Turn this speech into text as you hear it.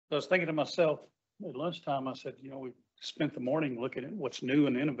I was thinking to myself at lunchtime, I said, we spent the morning looking at what's new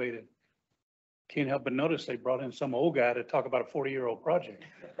and innovative. Can't help but notice they brought in some old guy to talk about a 40-year-old project.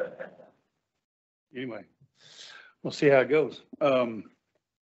 Anyway, we'll see how it goes. I'm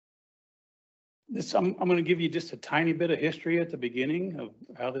going to give you just a tiny bit of history at the beginning of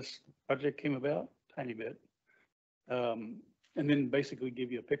how this project came about, tiny bit. And then basically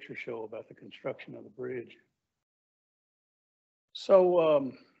give you a picture show about the construction of the bridge.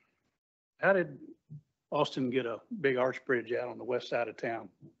 So how did Austin get a big arch bridge out on the west side of town?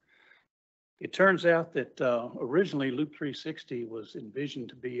 It turns out that originally Loop 360 was envisioned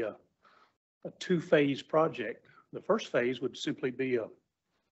to be a two-phase project. The first phase would simply be a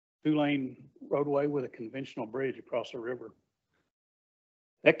two-lane roadway with a conventional bridge across the river.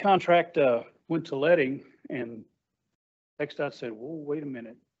 That contract went to letting, and TxDOT said, "Whoa, wait a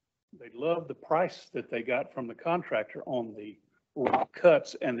minute." They loved the price that they got from the contractor on the rock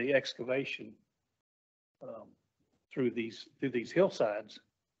cuts and the excavation through these hillsides.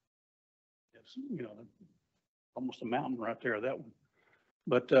 It's, almost a mountain right there, that one.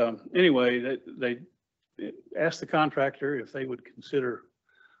 But anyway, they asked the contractor if they would consider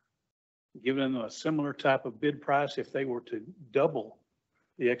giving them a similar type of bid price if they were to double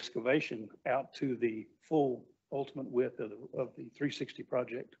the excavation out to the full ultimate width of the 360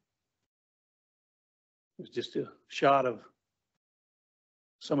 project. It was just a shot of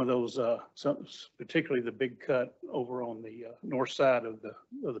some of those, particularly the big cut over on the north side of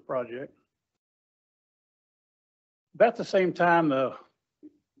the project. About the same time,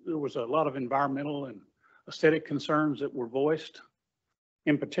 there was a lot of environmental and aesthetic concerns that were voiced,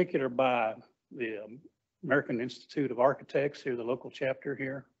 in particular by the American Institute of Architects, here, the local chapter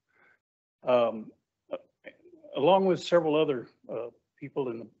here, along with several other people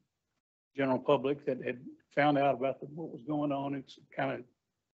in the general public that had found out about what was going on. It's kind of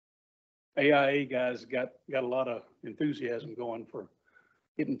AIA guys got a lot of enthusiasm going for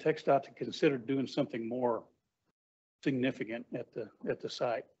getting TxDOT to consider doing something more significant at the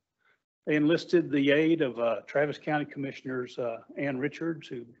site. They enlisted the aid of Travis County Commissioners Ann Richards,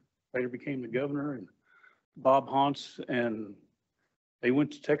 who later became the governor, and Bob Hauntz, and they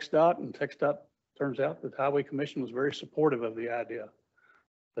went to TxDOT, and TxDOT, turns out that the Highway Commission was very supportive of the idea.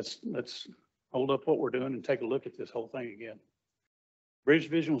 Let's hold up what we're doing and take a look at this whole thing again. Bridge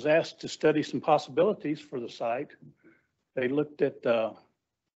Division was asked to study some possibilities for the site. They looked at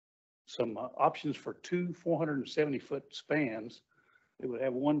some options for two 470-foot spans that would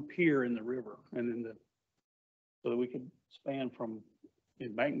have one pier in the river, and then so that we could span from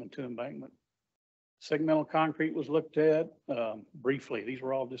embankment to embankment. Segmental concrete was looked at briefly. These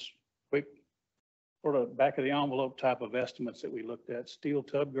were all just quick, sort of back of the envelope type of estimates that we looked at. Steel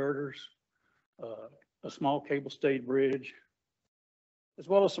tub girders, a small cable stayed bridge, as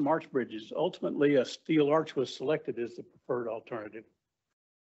well as some arch bridges. Ultimately, a steel arch was selected as the preferred alternative.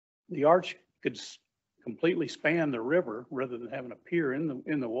 The arch could completely span the river rather than having a pier in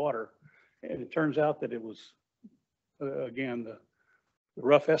the water. And it turns out that it was, again, the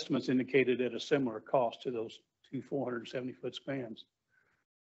rough estimates indicated at a similar cost to those two 470-foot spans.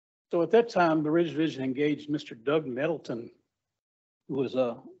 So at that time, the Bridge Division engaged Mr. Doug Nettleton, who was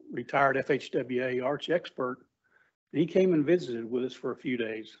a retired FHWA arch expert. And he came and visited with us for a few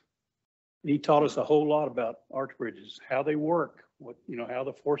days. And he taught us a whole lot about arch bridges, how they work, how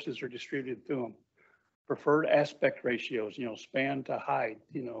the forces are distributed through them, preferred aspect ratios, span to height,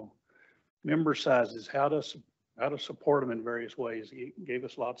 member sizes, how to support them in various ways. He gave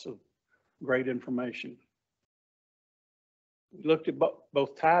us lots of great information. We looked at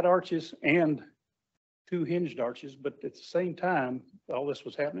both tied arches and two hinged arches, but at the same time, all this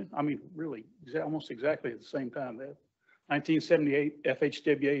was happening. I mean, really, almost exactly at the same time. That 1978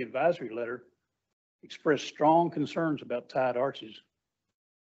 FHWA advisory letter expressed strong concerns about tied arches.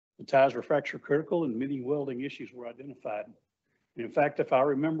 The ties were fracture critical and many welding issues were identified. And in fact, if I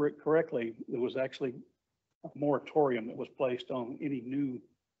remember it correctly, there was actually a moratorium that was placed on any new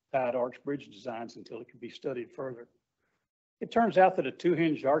tied arch bridge designs until it could be studied further. It turns out that a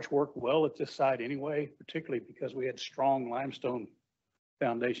two-hinged arch worked well at this site anyway, particularly because we had strong limestone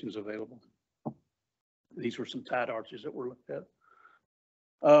foundations available. These were some tied arches that were looked at.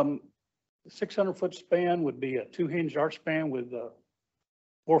 The 600-foot span would be a two-hinged arch span with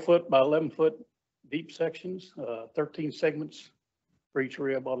 4-foot by 11-foot deep sections, 13 segments for each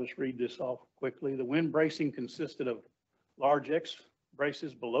rib. I'll just read this off quickly. The wind bracing consisted of large X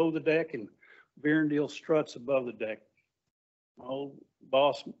braces below the deck and Verandil struts above the deck. My old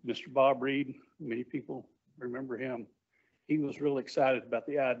boss, Mr. Bob Reed, many people remember him. He was really excited about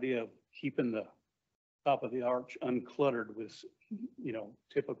the idea of keeping the top of the arch uncluttered with, you know,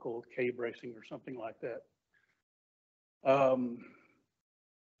 typical K bracing or something like that.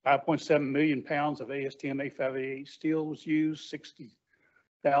 5.7 million pounds of ASTM A588 steel was used,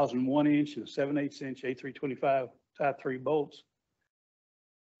 60,000 1-inch and 7/8 inch A325 Type 3 bolts.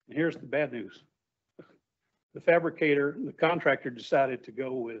 And here's the bad news. The contractor decided to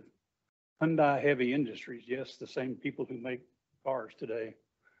go with Hyundai Heavy Industries. Yes, the same people who make cars today,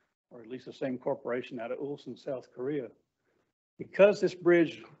 or at least the same corporation out of Ulsan, South Korea. Because this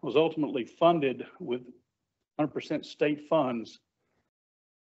bridge was ultimately funded with 100% state funds,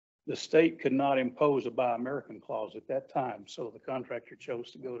 the state could not impose a Buy American clause at that time. So the contractor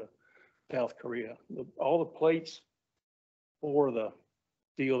chose to go to South Korea. All the plates for the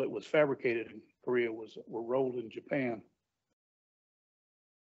steel that was fabricated in Korea were rolled in Japan.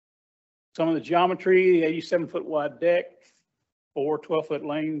 Some of the geometry: 87-foot wide deck, 4 12-foot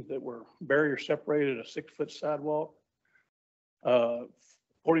lanes that were barrier separated, a 6-foot sidewalk,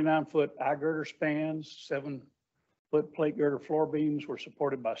 49-foot eye girder spans, 7-foot plate girder floor beams were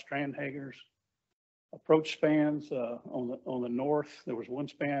supported by strand hangers. Approach spans on the north, there was 1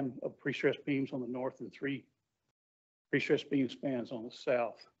 span of pre-stressed beams on the north and 3 pre-stressed beam spans on the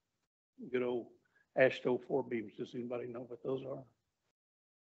south. Good old ASHTO 4 beams. Does anybody know what those are?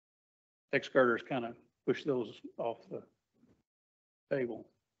 Hex girders kind of push those off the table.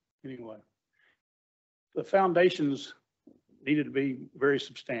 Anyway, the foundations needed to be very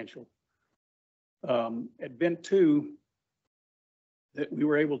substantial. At Bent 2, that we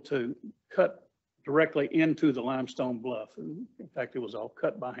were able to cut directly into the limestone bluff. And in fact, it was all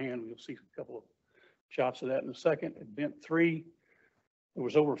cut by hand. You'll see a couple of shots of that in a second. At Bent 3, there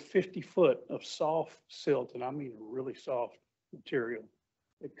was over 50 foot of soft silt, and I mean really soft material.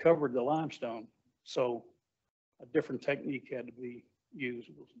 It covered the limestone. So a different technique had to be used.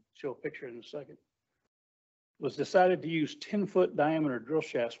 We'll show a picture in a second. It was decided to use 10-foot diameter drill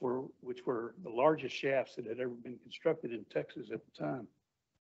shafts, which were the largest shafts that had ever been constructed in Texas at the time.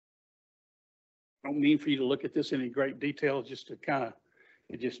 I don't mean for you to look at this in any great detail, just to kind of,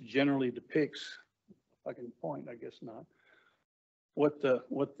 it just generally depicts, if I can point, I guess not, what the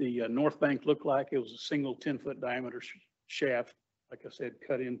North Bank looked like. It was a single 10-foot diameter shaft, like I said,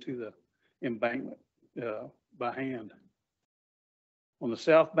 cut into the embankment by hand. On the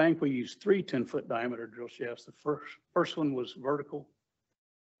South Bank, we used 3 10-foot diameter drill shafts. The first one was vertical,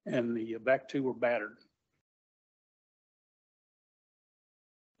 and the back 2 were battered.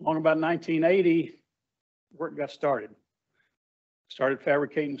 Along about 1980, work got started. Started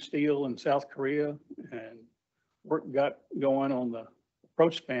fabricating steel in South Korea, and work got going on the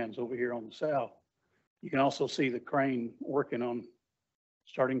approach spans over here on the south. You can also see the crane working on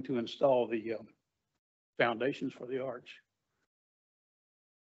starting to install the foundations for the arch.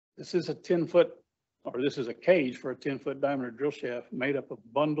 This is a 10-foot, or this is a cage for a 10-foot diameter drill shaft made up of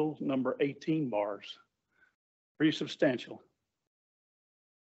bundle number 18 bars. Pretty substantial.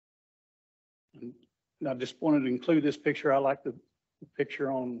 And I just wanted to include this picture. I like the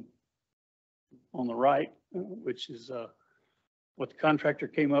picture on the right, which is what the contractor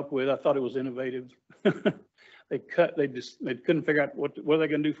came up with. I thought it was innovative. They couldn't figure out what are they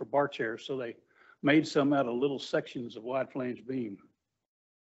going to do for bar chairs, so they made some out of little sections of wide flange beam.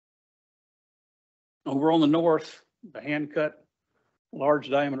 Over on the north, the hand cut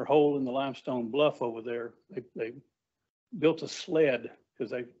large diameter hole in the limestone bluff over there. They built a sled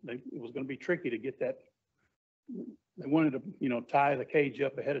because it was going to be tricky to get that. They wanted to, you know, tie the cage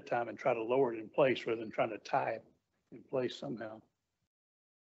up ahead of time and try to lower it in place rather than trying to tie it in place somehow.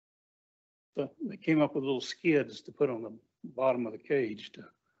 So they came up with little skids to put on the bottom of the cage to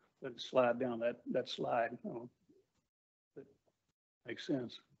let it slide down that slide. That makes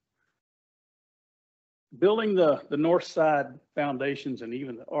sense. Building the north side foundations and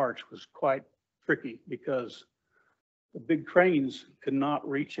even the arch was quite tricky because the big cranes could not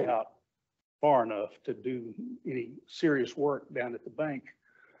reach out far enough to do any serious work down at the bank.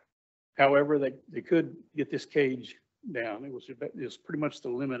 However, they could get this cage down. It was pretty much the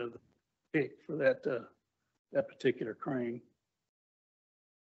limit of the pick for that particular crane.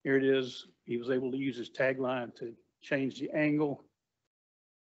 Here it is. He was able to use his tagline to change the angle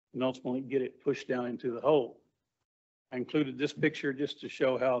and ultimately get it pushed down into the hole. I included this picture just to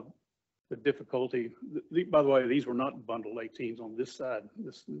show how the difficulty. By the way, these were not bundle 18s on this side. It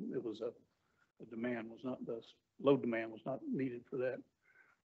was the demand was not, the load demand was not needed for that.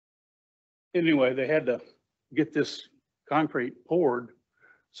 Anyway, they had to get this concrete poured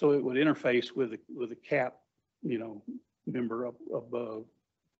so it would interface with the cap, you know, member up above.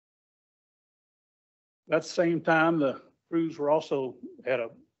 At the same time, the crews were also had a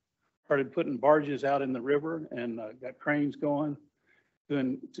started putting barges out in the river and got cranes going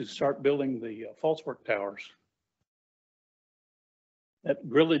to start building the false work towers. That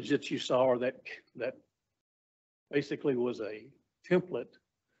grillage that you saw, or that basically was a template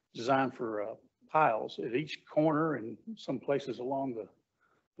designed for piles at each corner, and some places along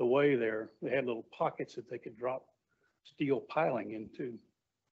the way there, they had little pockets that they could drop steel piling into.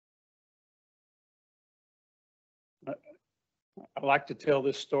 I like to tell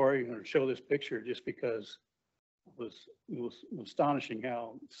this story or show this picture just because it was astonishing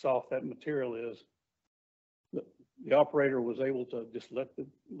how soft that material is. The operator was able to just let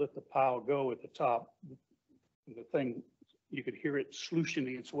the pile go at the top. The thing, you could hear it sluicing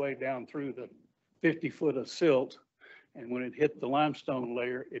its way down through the 50 foot of silt. And when it hit the limestone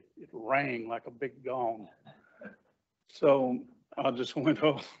layer, it rang like a big gong. So I just went,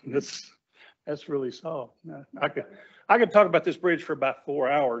 oh, that's really soft. I could talk about this bridge for about 4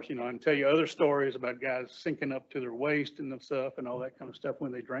 hours, you know, and tell you other stories about guys sinking up to their waist and stuff and all that kind of stuff when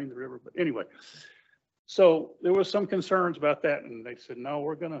they drain the river. But anyway, so there was some concerns about that, and they said,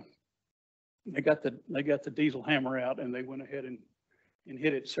 no, they got the diesel hammer out, and they went ahead and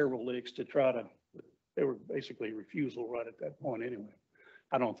hit it several licks to try to. They were basically refusal right at that point anyway.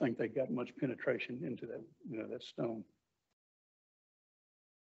 I don't think they got much penetration into that, you know, that stone.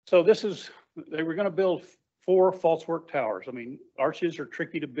 So they were going to build 4 false work towers. I mean, arches are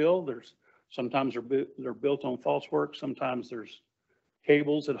tricky to build. Sometimes they're built on false work. Sometimes there's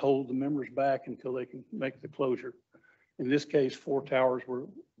cables that hold the members back until they can make the closure. In this case, 4 towers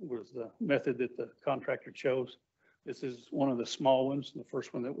was the method that the contractor chose. This is one of the small ones, the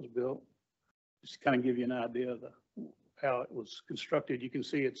first one that was built. Just to kind of give you an idea of how it was constructed. You can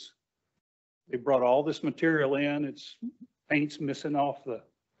see they brought all this material in. It's paint's missing off the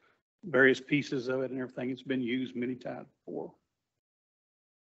various pieces of it and everything. It's been used many times before.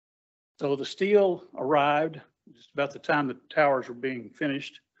 So the steel arrived just about the time the towers were being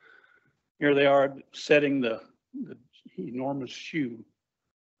finished. Here they are setting the enormous shoe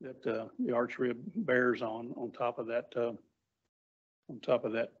that the arch rib bears on top of that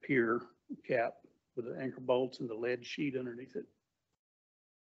pier cap with the anchor bolts and the lead sheet underneath it.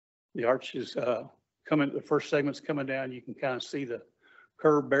 The arch is the first segment's coming down. You can kind of see the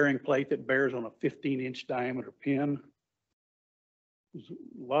curved bearing plate that bears on a 15-inch diameter pin. There's a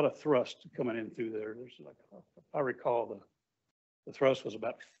lot of thrust coming in through there. There's like, if I recall, the thrust was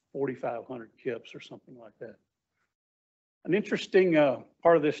about 4,500 kips or something like that. An interesting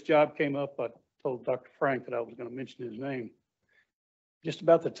part of this job came up. I told Dr. Frank that I was going to mention his name. Just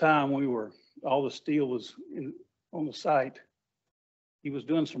about the time all the steel was on the site, he was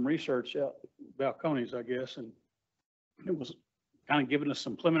doing some research out at Balcones, I guess, and it was kind of giving us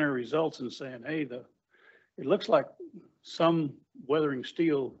some preliminary results and saying, hey, it looks like some weathering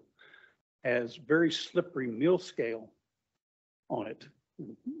steel has very slippery mill scale on it.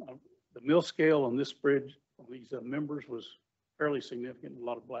 The mill scale on this bridge, on these members, was fairly significant, a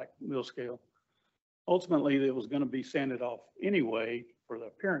lot of black mill scale. Ultimately, it was going to be sanded off anyway for the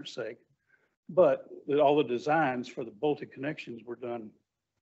appearance sake, but all the designs for the bolted connections were done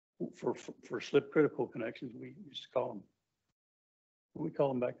for slip critical connections. We used to call them, what we call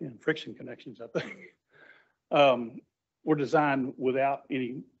them back then, friction connections, I think, were designed without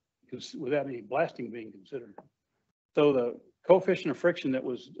any blasting being considered. So the coefficient of friction that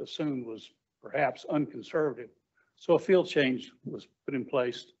was assumed was perhaps unconservative. So a field change was put in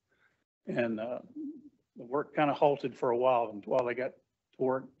place, and the work kind of halted for a while while they got to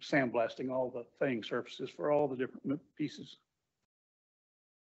work sandblasting all the fitting surfaces for all the different pieces.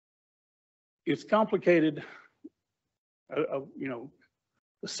 It's complicated. You know,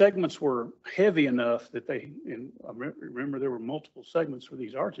 the segments were heavy enough that and I remember there were multiple segments for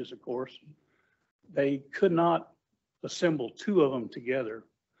these arches, of course. They could not assemble 2 of them together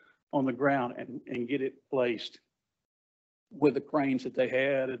on the ground and get it placed with the cranes that they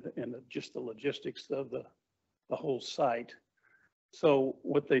had and just the logistics of the whole site. So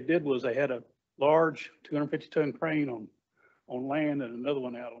what they did was they had a large 250-ton crane on land and another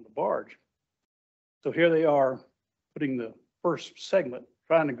one out on the barge. So here they are putting the first segment,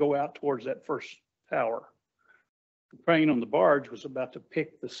 trying to go out towards that first tower. The crane on the barge was about to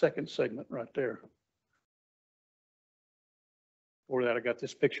pick the second segment right there. For that, I got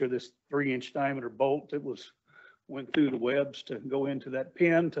this picture of this 3-inch diameter bolt that went through the webs to go into that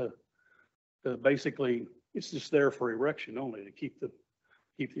pin to basically, it's just there for erection only, to keep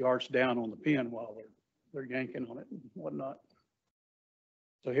the arch down on the pin while they're yanking on it and whatnot.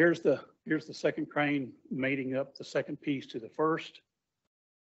 So here's the second crane mating up the second piece to the first.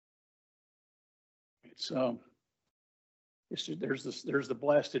 It's there's the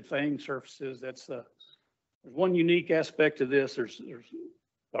blasted fang surfaces. There's one unique aspect to this. The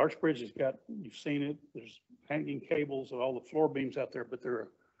arch bridge has got, you've seen it, there's hanging cables of all the floor beams out there, but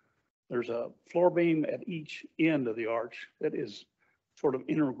there's a floor beam at each end of the arch that is sort of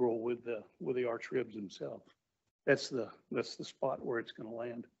integral with the arch ribs themselves. That's the spot where it's going to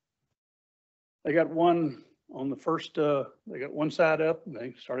land. They got one on the first, they got one side up, and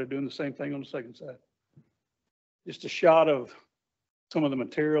they started doing the same thing on the second side. Just a shot of some of the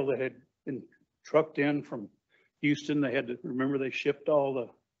material that had been trucked in from Houston. They had to remember they shipped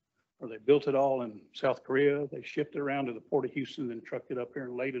they built it all in South Korea. They shipped it around to the port of Houston, then trucked it up here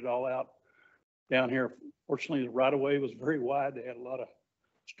and laid it all out down here. Fortunately, the right of way was very wide. They had a lot of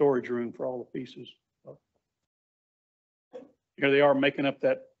storage room for all the pieces. Here they are making up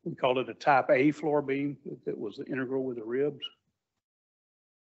that, we called it a type A floor beam that was integral with the ribs.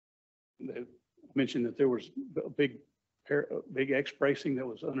 They mentioned that there was a big X bracing that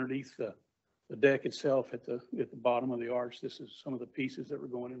was underneath the deck itself at the bottom of the arch. This is some of the pieces that were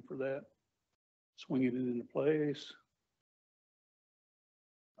going in for that. Swinging it into place.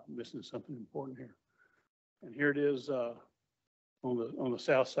 I'm missing something important here. And here it is on the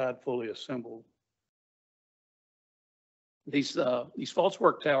south side, fully assembled. These false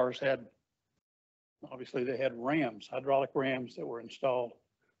work towers obviously they had rams, hydraulic rams that were installed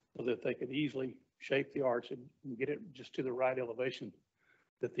so that they could easily shape the arch and get it just to the right elevation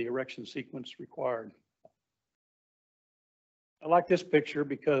that the erection sequence required. I like this picture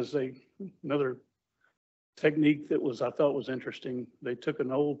because another technique that I thought was interesting. They took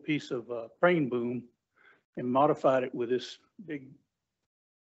an old piece of crane boom and modified it with this big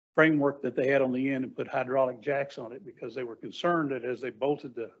framework that they had on the end and put hydraulic jacks on it because they were concerned that as they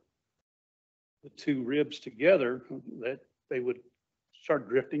bolted the two ribs together, that they would start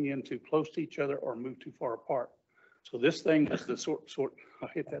drifting in too close to each other or move too far apart. So this thing was the I'll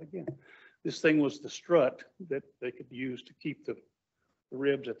hit that again. This thing was the strut that they could use to keep the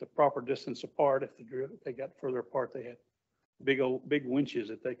ribs at the proper distance apart. If they got further apart, they had big winches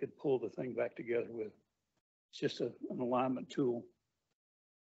that they could pull the thing back together with. It's just an alignment tool.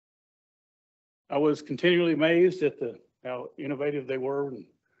 I was continually amazed at how innovative they were, and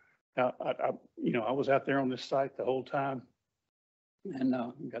how I was out there on this site the whole time, and I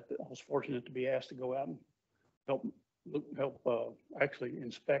was fortunate to be asked to go out and help actually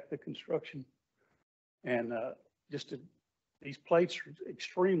inspect the construction. And these plates are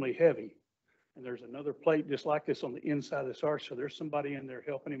extremely heavy, and there's another plate just like this on the inside of this arch. So there's somebody in there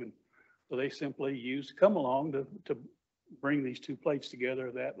helping him, and so they simply used come along to bring these two plates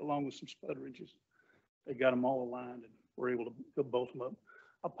together, that along with some spud ridges. They got them all aligned and were able to bolt them up.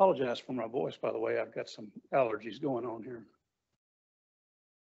 I apologize for my voice, by the way. I've got some allergies going on here.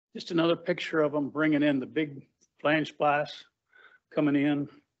 Just another picture of them bringing in the big flange splice coming in.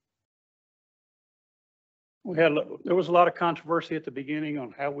 There was a lot of controversy at the beginning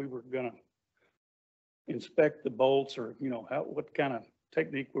on how we were going to inspect the bolts, or what kind of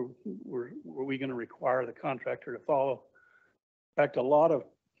technique were we going to require the contractor to follow. In fact, a lot of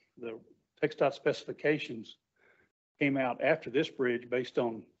the TxDOT specifications came out after this bridge based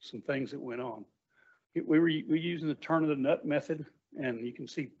on some things that went on. We were using the turn of the nut method, and you can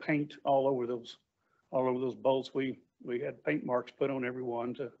see paint all over those bolts. We had paint marks put on every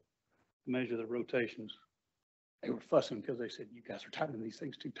one to measure the rotations. They were fussing because they said, "You guys are tightening these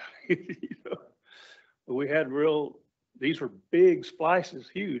things too tight." But we had these were big splices,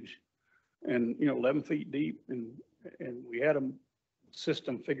 huge, and 11 feet deep, and we had a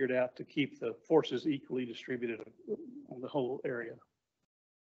system figured out to keep the forces equally distributed on the whole area.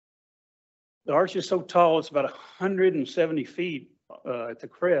 The arch is so tall, it's about 170 feet at the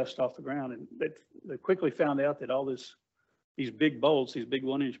crest off the ground, and they quickly found out that all these big bolts, these big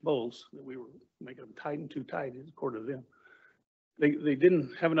 1-inch bolts, that we were making them tighten too tight, according to them. They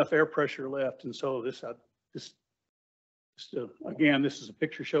didn't have enough air pressure left, and so again, this is a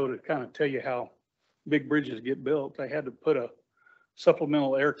picture show to kind of tell you how big bridges get built. They had to put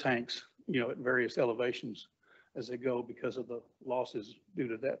supplemental air tanks, at various elevations as they go because of the losses due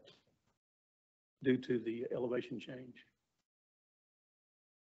to the elevation change.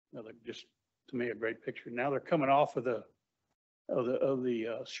 Another, just to me, a great picture. Now they're coming off of the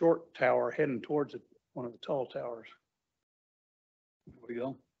short tower, heading towards one of the tall towers. There we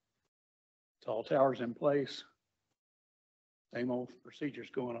go. Tall towers in place. Same old procedures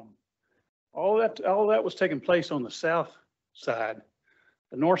going on. All that was taking place on the south side.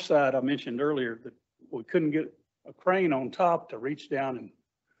 The north side, I mentioned earlier that we couldn't get a crane on top to reach down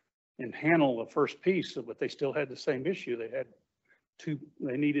and handle the first piece, but they still had the same issue.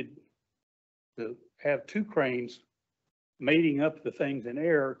 They needed to have two cranes mating up the things in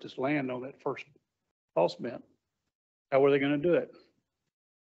air to land on that first false bent. How were they going to do it?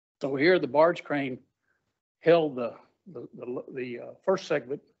 So here the barge crane held the first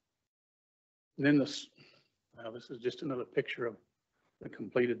segment. And then this is just another picture of the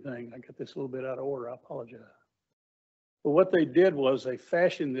completed thing. I got this a little bit out of order. I apologize. But what they did was they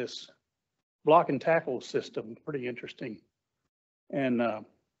fashioned this block and tackle system, pretty interesting. And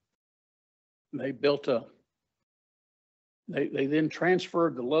they built they then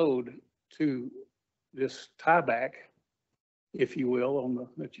transferred the load to this tieback, if you will,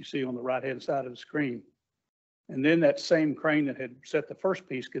 that you see on the right-hand side of the screen. And then that same crane that had set the first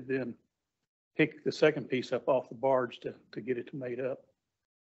piece could then pick the second piece up off the barge to get it to mate up.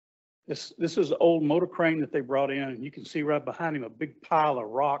 This is an old motor crane that they brought in, and you can see right behind him a big pile of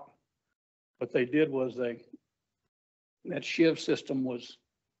rock. What they did was that shiv system was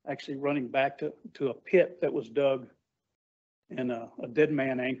actually running back to a pit that was dug, and a dead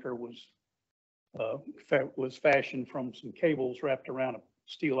man anchor was fashioned from some cables wrapped around a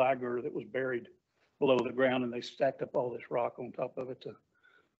steel eye girder that was buried below the ground, and they stacked up all this rock on top of it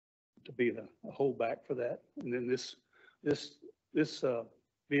to be the holdback for that. And then this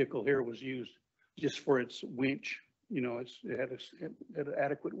vehicle here was used just for its winch. You know, it had an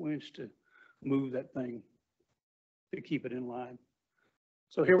adequate winch to move that thing to keep it in line.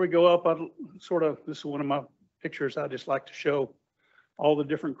 So here we go up. This is one of my pictures I just like to show. All the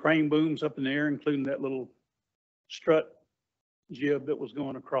different crane booms up in the air, including that little strut jib that was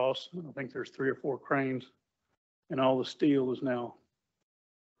going across. I think there's 3 or 4 cranes, and all the steel is now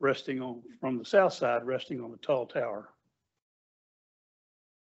resting on, from the south side, resting on the tall tower.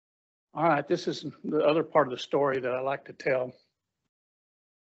 All right, this is the other part of the story that I like to tell.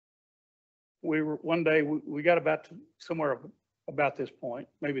 One day we got somewhere about this point.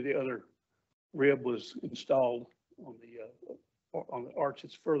 Maybe the other rib was installed on the arch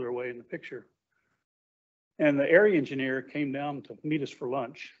that's further away in the picture. And the area engineer came down to meet us for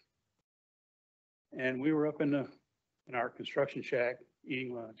lunch. And we were up in our construction shack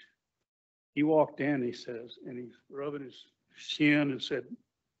eating lunch. He walked in, he says, and he's rubbing his shin and said,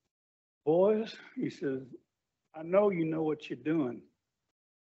 "Boys," he says, "I know you know what you're doing.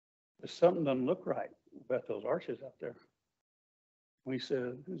 But something doesn't look right about those arches out there." We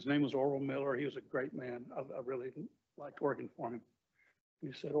said, his name was Orville Miller. He was a great man. I really liked working for him.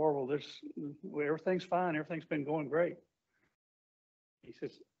 He said, "Orville, everything's fine. Everything's been going great." He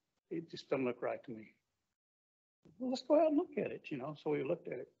says, "It just doesn't look right to me." "Well, let's go out and look at it, you know." So we looked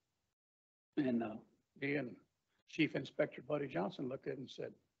at it. And he and Chief Inspector Buddy Johnson looked at it and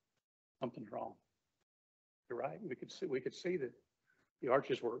said, "Something's wrong. You're right." We could see that the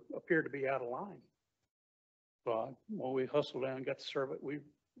arches appeared to be out of line. So we hustled down and got the survey. We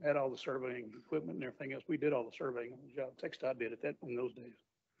had all the surveying equipment and everything else. We did all the surveying on the job. TxDOT did it in those days.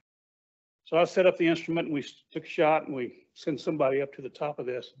 So I set up the instrument and we took a shot and we sent somebody up to the top of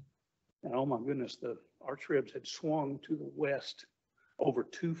this. And oh my goodness, the arch ribs had swung to the west over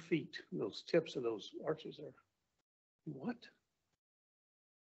 2 feet. Those tips of those arches there. What?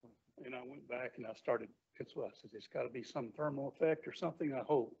 And I went back and I started. I said, "It's got to be some thermal effect or something." I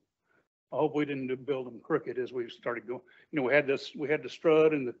hope we didn't build them crooked as we started going. You know, we had the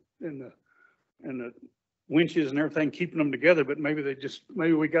strut and the winches and everything keeping them together, but maybe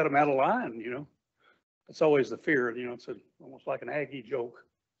we got them out of line. You know, it's always the fear. You know, it's almost like an Aggie joke.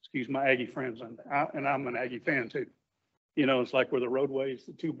 Excuse my Aggie friends, and I'm an Aggie fan too. You know, it's like where the roadways,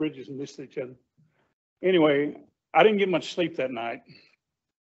 the 2 bridges miss each other. Anyway, I didn't get much sleep that night,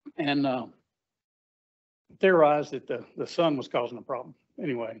 and theorized that the sun was causing a problem.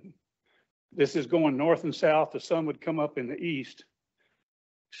 Anyway, this is going north and south. The sun would come up in the east,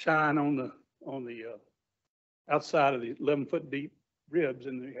 shine on the outside of the 11-foot deep ribs,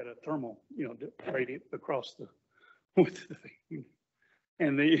 and they had a thermal, you know, radiant across the with the thing.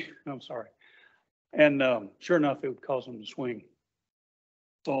 And I'm sorry. And sure enough, it would cause them to swing.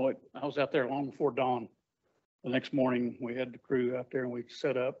 So I was out there long before dawn. The next morning, we had the crew out there and we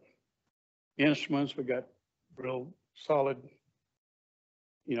set up instruments. We got real solid,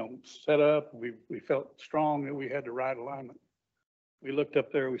 you know, set up. We felt strong that we had the right alignment. We looked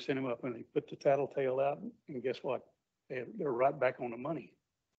up there, we sent him up and he put the tattletale out, and guess what? They're right back on the money.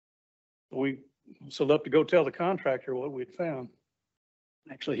 So left to go tell the contractor what we'd found.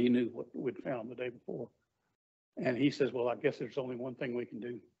 Actually, he knew what we'd found the day before. And he says, "Well, I guess there's only one thing we can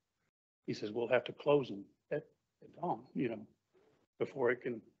do." He says, "We'll have to close them at dawn, you know, before it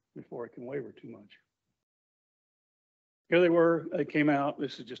can waver too much." Here they were. They came out.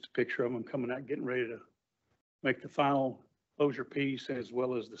 This is just a picture of them coming out, getting ready to make the final closure piece, as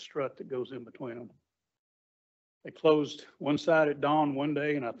well as the strut that goes in between them. They closed one side at dawn one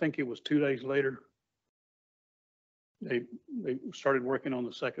day, and I think it was 2 days later, they started working on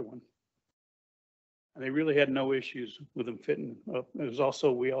the second one. And they really had no issues with them fitting up. It was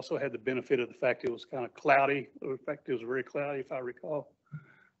also, we also had the benefit of the fact it was kind of cloudy. In fact, it was very cloudy, if I recall.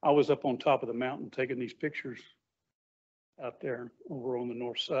 I was up on top of the mountain taking these pictures out there over on the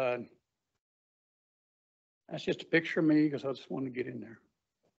north side. That's just a picture of me because I just wanted to get in there.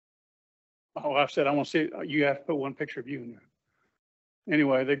 Oh, I said, I want to see, you have to put one picture of you in there.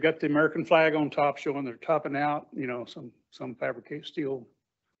 Anyway, they've got the American flag on top showing they're topping out. You know, some fabricate steel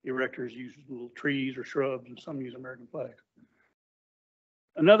erectors use little trees or shrubs, and some use American flags.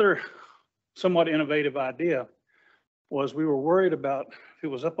 Another somewhat innovative idea was we were worried about if it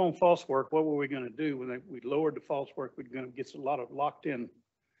was up on false work, what were we going to do when we lowered the false work? We're going to get a lot of locked in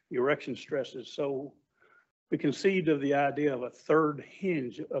erection stresses. So we conceived of the idea of a third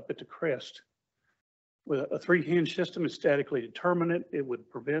hinge up at the crest. With a 3-hinge system, it's statically determinate. It would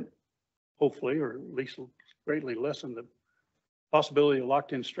prevent, hopefully, or at least greatly lessen the possibility of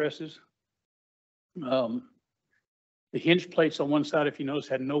locked in stresses. The hinge plates on one side, if you notice,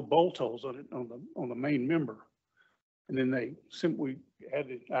 had no bolt holes on it on the main member. And then they simply had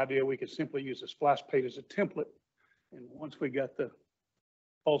the idea we could simply use a splice plate as a template. And once we got the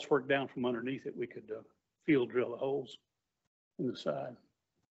false work down from underneath it, we could field drill the holes in the side.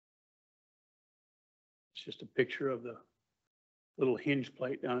 It's just a picture of the little hinge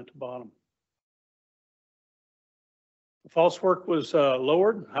plate down at the bottom. The false work was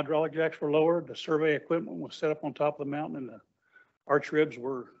lowered, hydraulic jacks were lowered, the survey equipment was set up on top of the mountain, and the arch ribs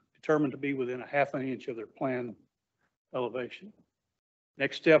were determined to be within a ½ an inch of their planned elevation.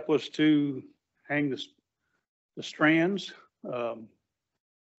 Next step was to hang the strands.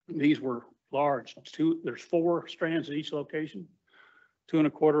 These were large. There's 4 strands at each location, 2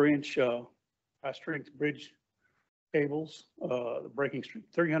 1/4 inch high strength bridge cables, the breaking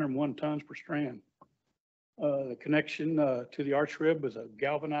 301 tons per strand. The connection to the arch rib was a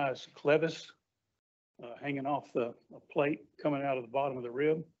galvanized clevis hanging off the plate coming out of the bottom of the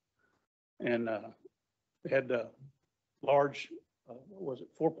rib. And it had large, what was it,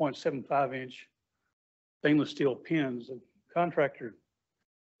 4.75 inch stainless steel pins. The contractor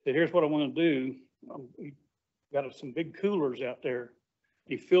said, here's what I want to do. We got some big coolers out there.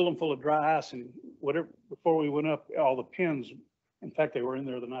 He filled them full of dry ice, and whatever, before we went up, all the pins, in fact, they were in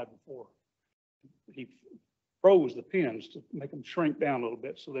there the night before. He froze the pins to make them shrink down a little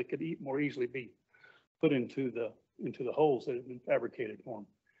bit so they could more easily be put into the holes that had been fabricated for them.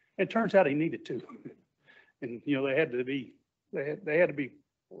 It turns out he needed to. And, you know, they had to be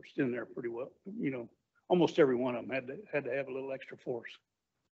forced in there pretty well. You know, almost every one of them had to have a little extra force.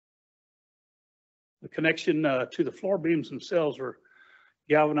 The connection to the floor beams themselves were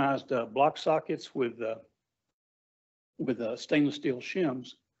galvanized block sockets with stainless steel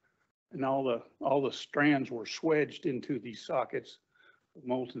shims, and all the strands were swedged into these sockets with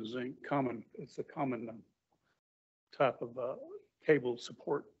molten zinc. It's a common type of cable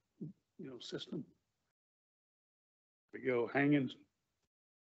support, you know, system. We go hangings.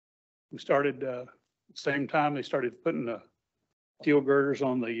 We started at the same time they started putting the steel girders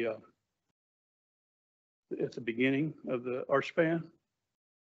on the at the beginning of the arch span.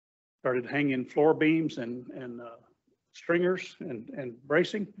 Started hanging floor beams and stringers and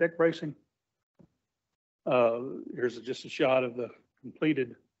bracing, deck bracing. Here's just a shot of the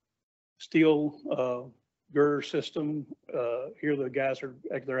completed steel girder system. Here the guys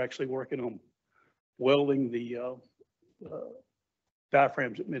they're actually working on welding the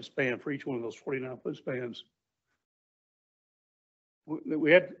diaphragms at mid-span for each one of those 49-foot spans.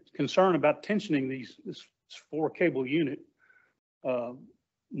 We had concern about tensioning this 4-cable unit.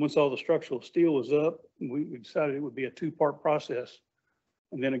 Once all the structural steel was up, we decided it would be a 2-part process.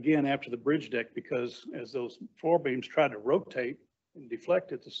 And then again, after the bridge deck, because as those floor beams tried to rotate and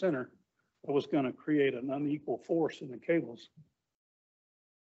deflect at the center, it was going to create an unequal force in the cables.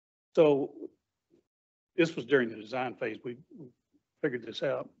 So this was during the design phase. We figured this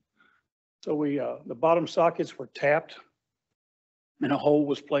out. So the bottom sockets were tapped and a hole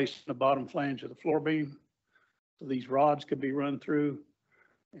was placed in the bottom flange of the floor beam. So these rods could be run through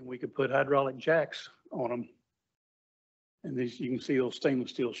and we could put hydraulic jacks on them. And these, you can see those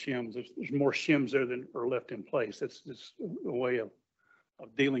stainless steel shims. There's more shims there than are left in place. That's just a way of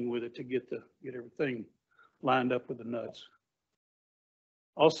dealing with it to get everything lined up with the nuts.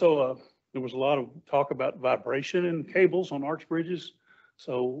 Also, there was a lot of talk about vibration in cables on arch bridges.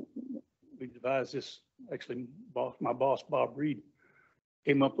 So we devised this, actually my boss, Bob Reed,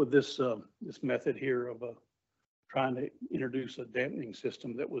 came up with this method here of trying to introduce a dampening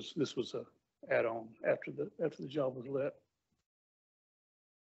system this was a add-on after the job was let.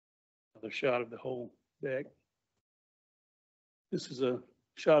 Another shot of the whole deck. This is a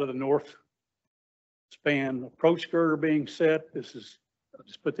shot of the north span approach girder being set. I just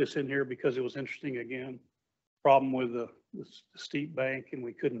put this in here because it was interesting again. Problem with the steep bank, and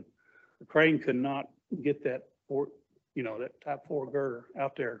the crane could not get that that type 4 girder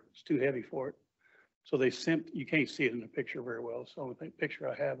out there. It's too heavy for it. So they sent, you can't see it in the picture very well. It's the only picture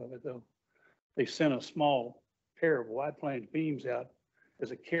I have of it though. They sent a small pair of wide flange beams out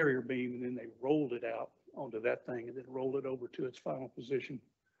as a carrier beam, and then they rolled it out onto that thing and then rolled it over to its final position,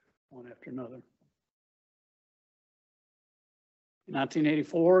 one after another. In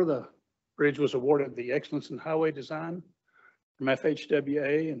 1984, the bridge was awarded the Excellence in Highway Design from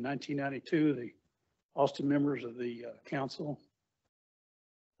FHWA. In 1992, the Austin members of the Council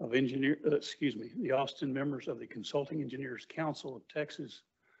of the Austin members of the Consulting Engineers Council of Texas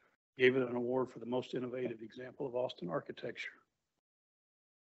gave it an award for the most innovative example of Austin architecture.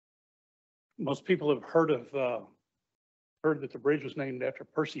 Most people have heard that the bridge was named after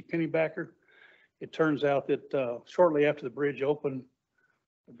Percy Pennybacker. It turns out that shortly after the bridge opened,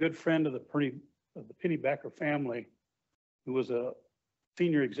 a good friend of the Pennybacker family, who was a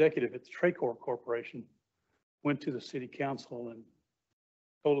senior executive at the Tracor Corporation, went to the city council and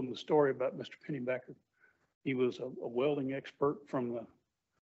told them the story about Mr. Pennybacker. He was a welding expert from the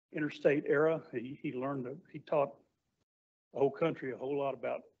interstate era. He taught the whole country a whole lot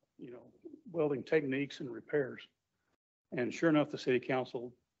about, welding techniques and repairs. And sure enough, the city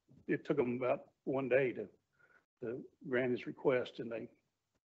council, it took them about one day to grant his request, and they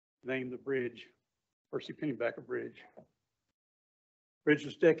named the bridge Percy Pennybacker Bridge. Bridge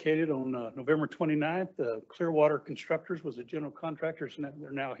was dedicated on November 29th. Clearwater Constructors was the general contractors, and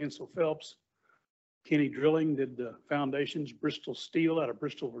they're now Hensel Phelps. Kenny Drilling did the foundations. Bristol Steel out of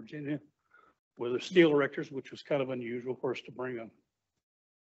Bristol, Virginia, were the steel erectors, which was kind of unusual for us to bring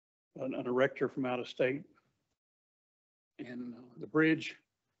an erector from out of state. And the bridge,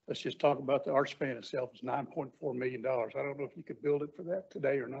 let's just talk about the arch span itself, is $9.4 million. I don't know if you could build it for that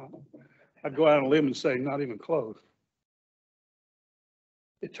today or not. I'd go out on a limb and say not even close.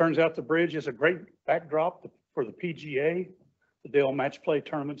 It turns out the bridge is a great backdrop for the PGA. The Dale Match Play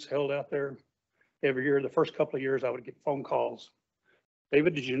tournaments held out there every year. The first couple of years I would get phone calls.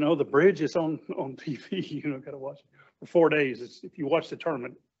 David, did you know the bridge is on TV? Got to watch it for 4 days. If you watch the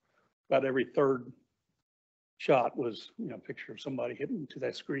tournament, about every third shot was, a picture of somebody hitting to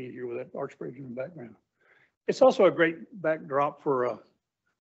that screen here with that arch bridge in the background. It's also a great backdrop for a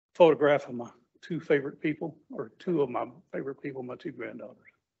photograph of my two of my favorite people, my two granddaughters.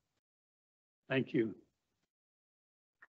 Thank you.